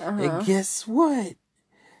 right? And guess what?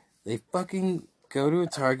 They fucking go to a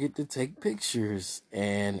Target to take pictures,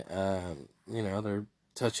 and they're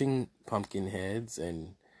touching pumpkin heads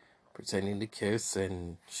and pretending to kiss,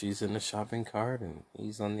 and she's in the shopping cart, and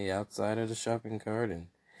he's on the outside of the shopping cart, and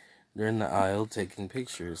they're in the aisle taking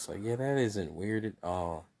pictures. Like, yeah, that isn't weird at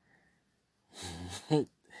all.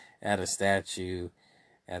 At a statue,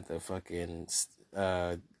 at the fucking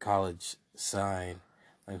college sign.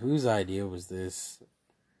 Like, whose idea was this?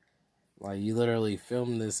 Like, you literally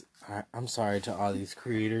filmed this. I'm sorry to all these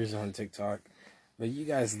creators on TikTok, but you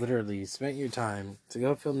guys literally spent your time to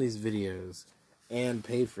go film these videos and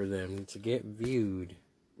paid for them to get viewed.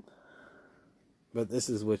 But this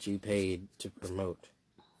is what you paid to promote.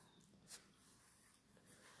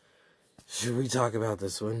 Should we talk about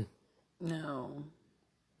this one? No.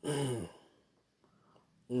 What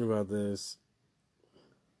about this?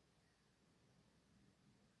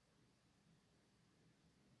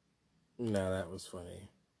 No, that was funny.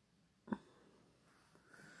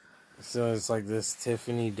 So it's like this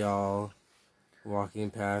Tiffany doll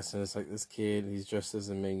walking past, and it's like this kid, he's dressed as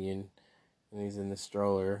a minion, and he's in the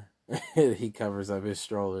stroller. He covers up his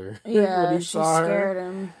stroller. Yeah, when he she saw scared her,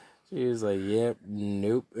 him. She was like, yep,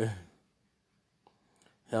 nope.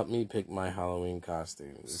 Help me pick my Halloween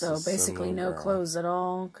costume. So basically no clothes at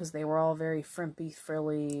all, because they were all very frimpy,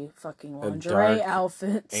 frilly, fucking lingerie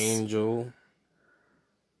outfits. Angel.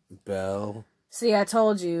 Belle. See, I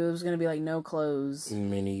told you it was going to be like no clothes.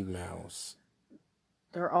 Minnie Mouse.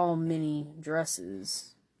 They're all mini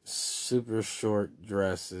dresses. Super short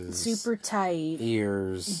dresses. Super tight.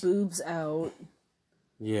 Ears. Boobs out.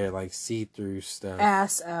 Yeah, like see-through stuff.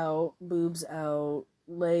 Ass out. Boobs out.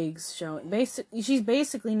 Legs showing. She's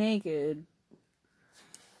basically naked.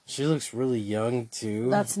 She looks really young, too.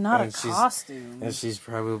 That's not a costume. And she's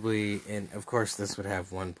probably... And, of course, this would have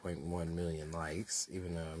 1.1 million likes,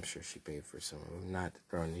 even though I'm sure she paid for some of them. Not to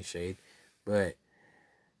throw any shade. But,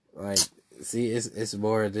 like, see, it's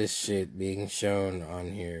more of this shit being shown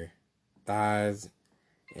on here. Thighs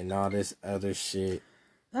and all this other shit.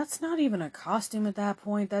 That's not even a costume at that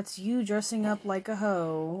point. That's you dressing up like a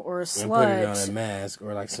hoe or a slut. And putting on a mask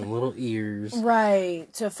or like some little ears. Right,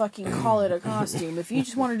 to fucking call it a costume. If you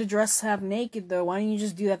just wanted to dress half naked, though, why don't you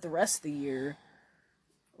just do that the rest of the year?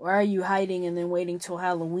 Why are you hiding and then waiting till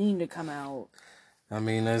Halloween to come out? I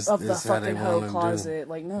mean, that's of the how they fucking hoe want to do. closet.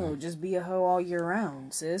 Like, no, just be a hoe all year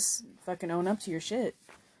round, sis. Fucking own up to your shit.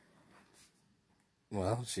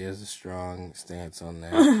 Well, she has a strong stance on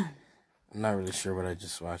that. I'm not really sure what I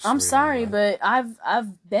just watched. I'm sorry, but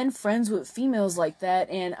I've been friends with females like that,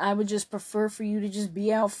 and I would just prefer for you to just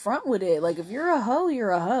be out front with it. Like, if you're a hoe,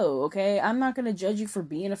 you're a hoe, okay? I'm not gonna judge you for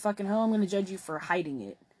being a fucking hoe. I'm gonna judge you for hiding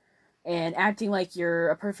it and acting like you're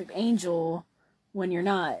a perfect angel when you're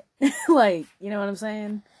not. Like, you know what I'm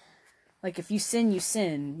saying? Like, if you sin, you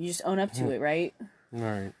sin. You just own up to it, right?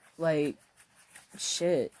 Right. Like,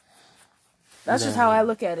 shit. That's just how I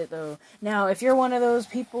look at it, though. Now, if you're one of those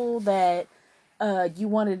people that you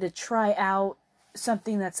wanted to try out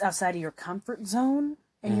something that's outside of your comfort zone,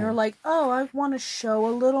 and you're like, oh, I want to show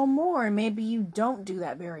a little more, and maybe you don't do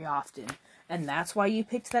that very often, and that's why you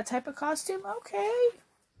picked that type of costume, okay.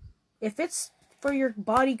 If it's for your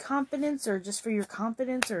body confidence, or just for your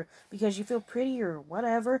confidence, or because you feel pretty, or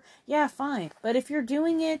whatever, yeah, fine. But if you're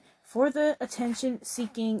doing it for the attention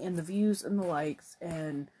seeking, and the views, and the likes,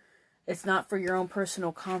 and it's not for your own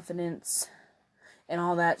personal confidence and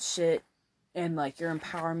all that shit and like your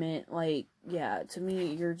empowerment, like, yeah, to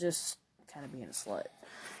me you're just kind of being a slut.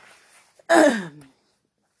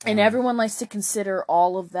 And everyone likes to consider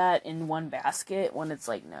all of that in one basket when it's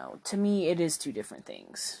like, no, to me it is two different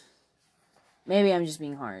things. Maybe I'm just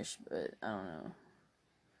being harsh, but I don't know.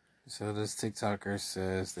 So this TikToker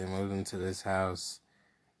says they moved into this house,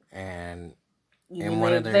 and You and mean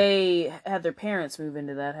one of their they had their parents move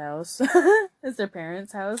into that house? It's their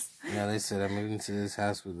parents' house? no, they said I moved into this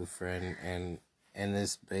house with a friend, and in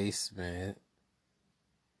this basement,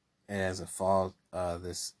 it has a false.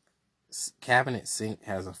 This cabinet sink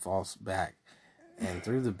has a false back, and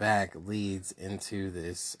through the back leads into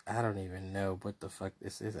this. I don't even know what the fuck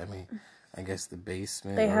this is. I mean, I guess the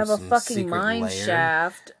basement. They or have a some fucking secret mine lair.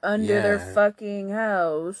 shaft under their fucking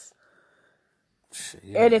house. Shit,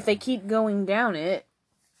 And if they keep going down it,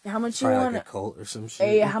 how much you probably want? like a cult or some shit.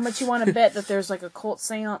 Hey, how much you want to bet that there's like a cult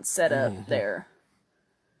seance set up there?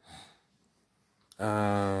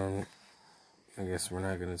 I guess we're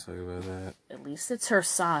not gonna talk about that. At least it's her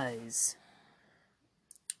size.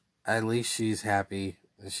 At least she's happy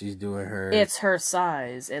that she's doing her. It's her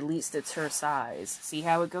size. At least it's her size. See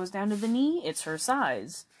how it goes down to the knee? It's her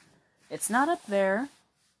size. It's not up there.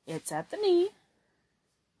 It's at the knee.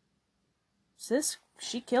 Sis,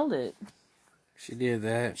 she killed it. She did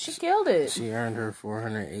that. She killed it. She earned her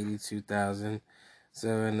 $482,000. So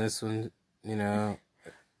in this one, you know,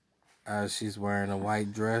 she's wearing a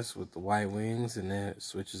white dress with the white wings, and then it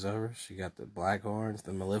switches over. She got the black horns,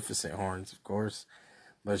 the Maleficent horns, of course,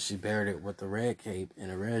 but she paired it with the red cape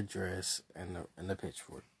and a red dress and the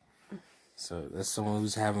pitchfork. So that's someone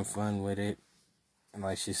who's having fun with it, and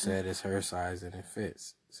like she said, it's her size and it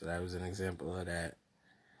fits. So that was an example of that.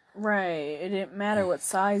 Right. It didn't matter what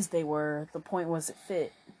size they were. The point was it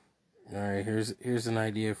fit. All right, here's an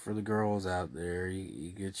idea for the girls out there.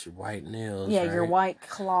 You get your white nails. Yeah, right? your white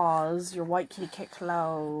claws, your white kitty cat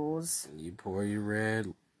claws. You pour your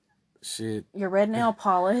red shit. Your red nail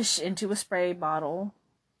polish into a spray bottle.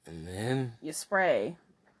 And then you spray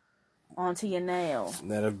onto your nail.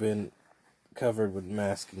 That have been covered with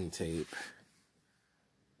masking tape.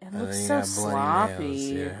 It looks so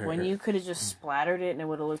sloppy. Yeah, when you could have just splattered it and it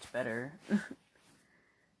would have looked better.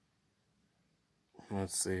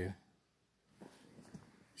 Let's see.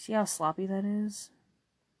 See how sloppy that is?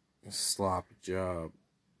 A sloppy job.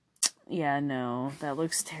 Yeah, no. That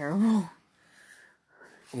looks terrible.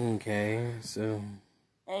 Okay, so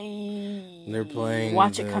hey, they're playing.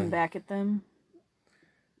 Watch it come back at them.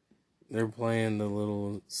 They're playing the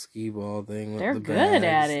little skee ball thing with They're the good bags.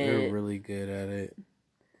 at it. They're really good at it.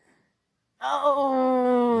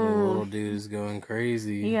 Oh, the little dude is going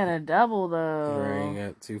crazy. He got a double though. Right, he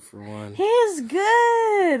got 2 for 1. He's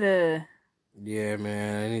good. Yeah,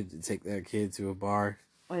 man, I need to take that kid to a bar.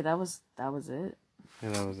 Wait, that was it? Yeah,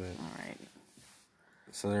 that was it. All right.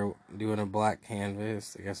 So they're doing a black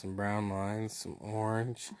canvas. They got some brown lines, some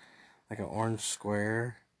orange, like an orange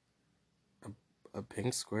square, a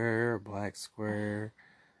pink square, a black square.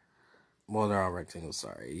 Well, they're all rectangles,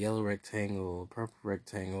 sorry. Yellow rectangle, purple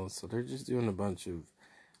rectangle. So they're just doing a bunch of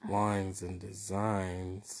lines and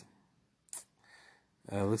designs.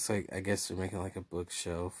 Looks like, I guess they're making like a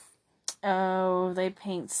bookshelf. Oh, they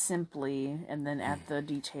paint simply and then add the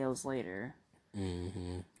details later.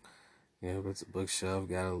 Mm-hmm. Yeah, but it's a bookshelf.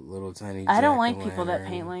 Got a little tiny I don't like people that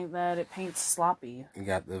paint like that. It paints sloppy. You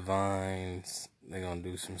got the vines. They're gonna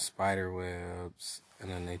do some spider webs. And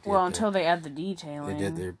then they did until they add the detailing. They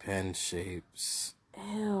did their pen shapes.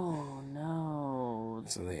 Ew, no.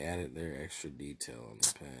 So they added their extra detail on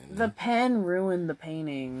the pen. The pen ruined the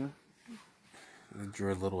painting. They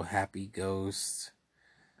drew a little happy ghost.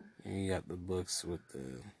 And you got the books with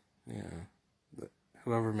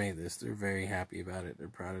whoever made this, they're very happy about it. They're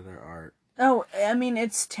proud of their art. Oh, I mean,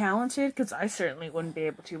 it's talented, because I certainly wouldn't be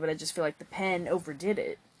able to, but I just feel like the pen overdid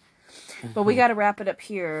it. But we gotta wrap it up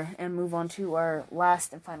here and move on to our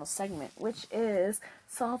last and final segment, which is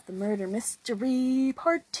Solve the Murder Mystery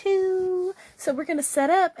Part 2. So we're gonna set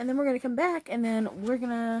up, and then we're gonna come back, and then we're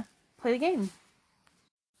gonna play the game.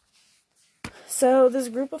 So, this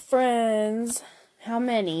group of friends, how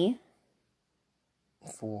many?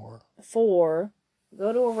 4. 4.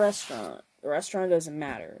 Go to a restaurant. The restaurant doesn't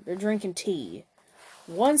matter. They're drinking tea.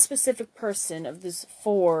 One specific person of this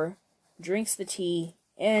 4 drinks the tea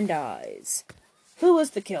and dies. Who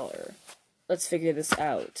was the killer? Let's figure this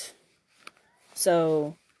out.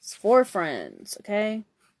 So, it's 4 friends, okay?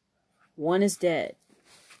 1 is dead.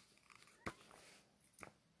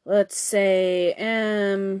 Let's say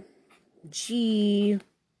M, G,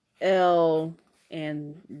 L,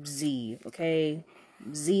 and Z, okay?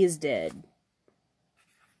 Z is dead.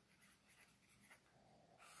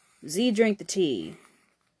 Z drank the tea.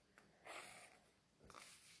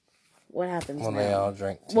 What happens now? They all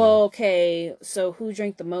drank tea. Well, okay, so who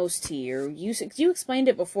drank the most tea? Or you explained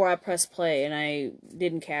it before I pressed play, and I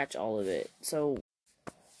didn't catch all of it. So,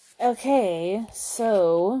 okay,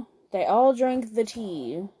 so they all drank the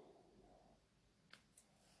tea.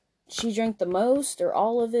 She drank the most, or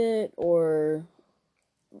all of it, or...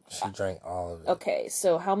 She drank all of it. Okay,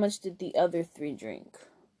 so how much did the other 3 drink?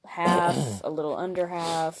 Half, a little under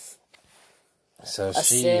half, So a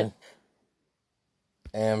sip.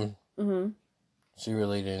 She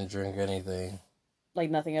really didn't drink anything. Like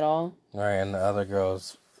nothing at all? Right, and the other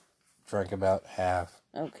girls drank about half.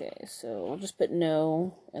 Okay, so we'll just put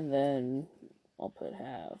no, and then I'll put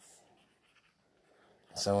half.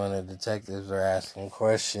 So when the detectives are asking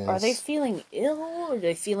questions... Are they feeling ill, or are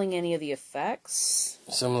they feeling any of the effects?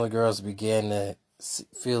 Some of the girls began to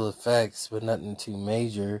feel effects, but nothing too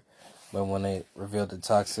major. But when they revealed the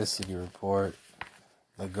toxicity report,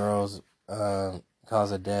 the girls'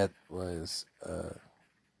 cause of death was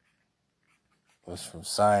from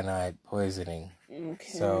cyanide poisoning.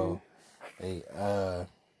 Okay. So they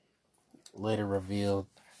later revealed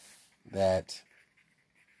that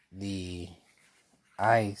the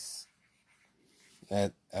ice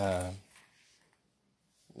that they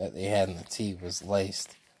had in the tea was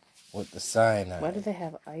laced with the cyanide. Why do they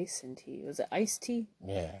have ice in tea? Was it iced tea?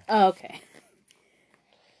 Yeah. Oh, okay.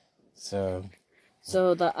 So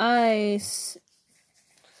the ice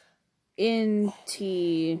in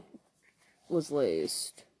tea was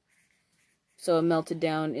laced. So it melted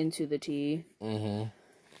down into the tea. Mm-hmm.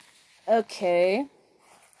 Okay.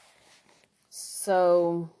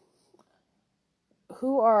 So,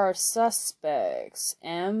 who are our suspects?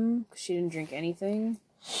 M, she didn't drink anything.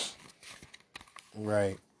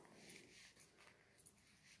 Right.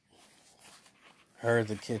 Her,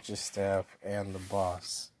 the kitchen staff, and the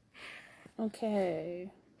boss.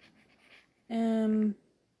 Okay. M.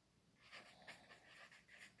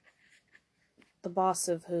 The boss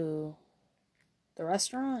of who? The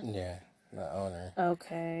restaurant? Yeah, the owner.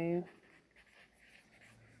 Okay.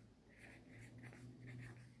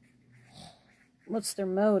 What's their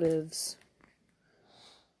motives?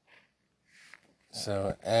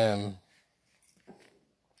 So, M...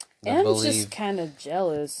 M's just kind of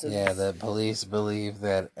jealous. Yeah, the police believe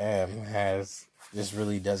that M just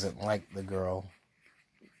really doesn't like the girl.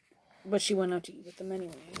 But she went out to eat with them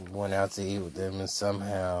anyway. Went out to eat with them and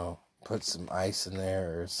somehow put some ice in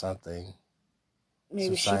there or something.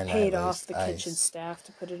 Maybe she paid off the kitchen staff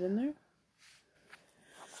to put it in there?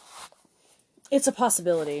 It's a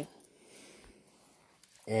possibility.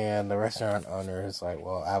 And the restaurant owner is like,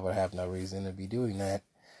 well, I would have no reason to be doing that.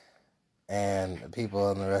 And the people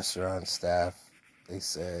on the restaurant staff, they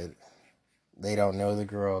said they don't know the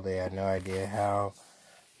girl. They had no idea how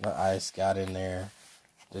the ice got in there.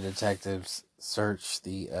 The detectives searched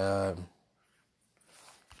the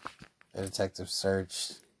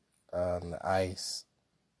ice.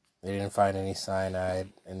 They didn't find any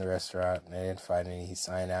cyanide in the restaurant. They didn't find any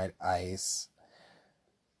cyanide ice.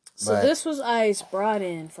 So this was ice brought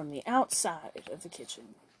in from the outside of the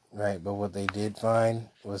kitchen. Right, but what they did find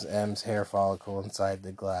was M's hair follicle inside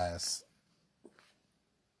the glass.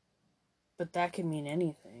 But that could mean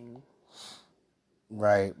anything.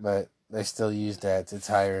 Right, but they still used that to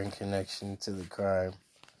tie her in connection to the crime.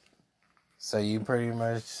 So you pretty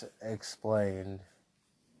much explained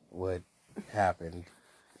what happened.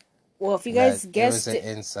 Well, if you guys guessed it was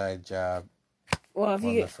an inside job. Well, on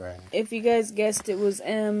the friend. if you guys guessed it was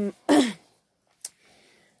M,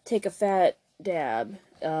 take a fat dab.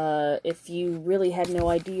 If you really had no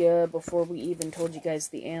idea before we even told you guys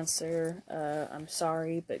the answer, I'm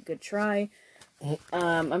sorry, but good try.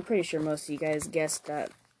 I'm pretty sure most of you guys guessed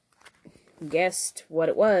what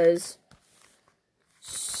it was.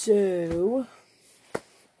 So,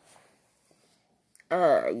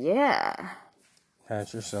 yeah.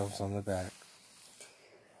 Pat yourselves on the back.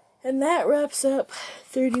 And that wraps up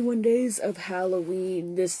 31 Days of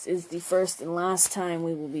Halloween. This is the first and last time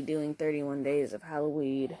we will be doing 31 Days of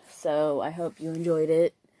Halloween. So I hope you enjoyed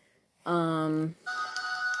it. And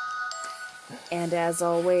as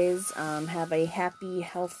always, have a happy,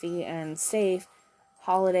 healthy, and safe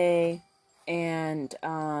holiday. And,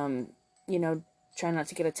 try not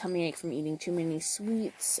to get a tummy ache from eating too many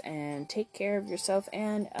sweets. And take care of yourself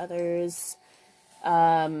and others.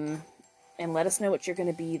 And let us know what you're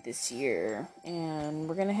going to be this year. And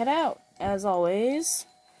we're going to head out. As always,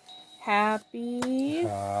 Happy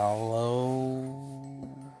Halloween.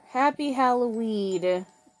 Happy Halloween.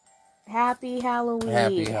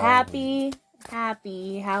 Happy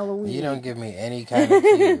Halloween. You don't give me any kind of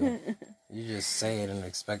cue. You just say it and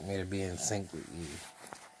expect me to be in sync with you.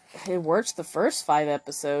 It worked the first 5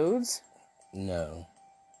 episodes. No.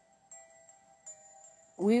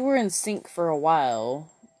 We were in sync for a while.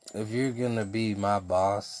 If you're gonna be my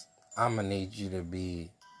boss, I'm gonna need you to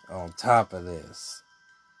be on top of this.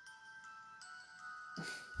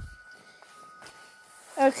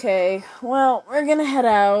 Okay, well, we're gonna head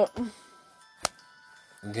out.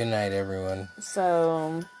 Good night, everyone.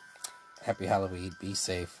 So, Happy Halloween. Be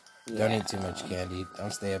safe. yeah. Don't eat too much candy.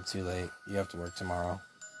 Don't stay up too late. You have to work tomorrow.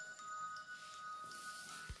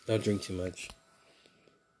 Don't drink too much.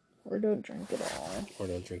 Or don't drink at all. Or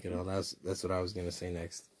don't drink at all. That's what I was gonna say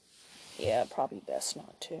next. Yeah, probably best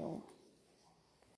not to.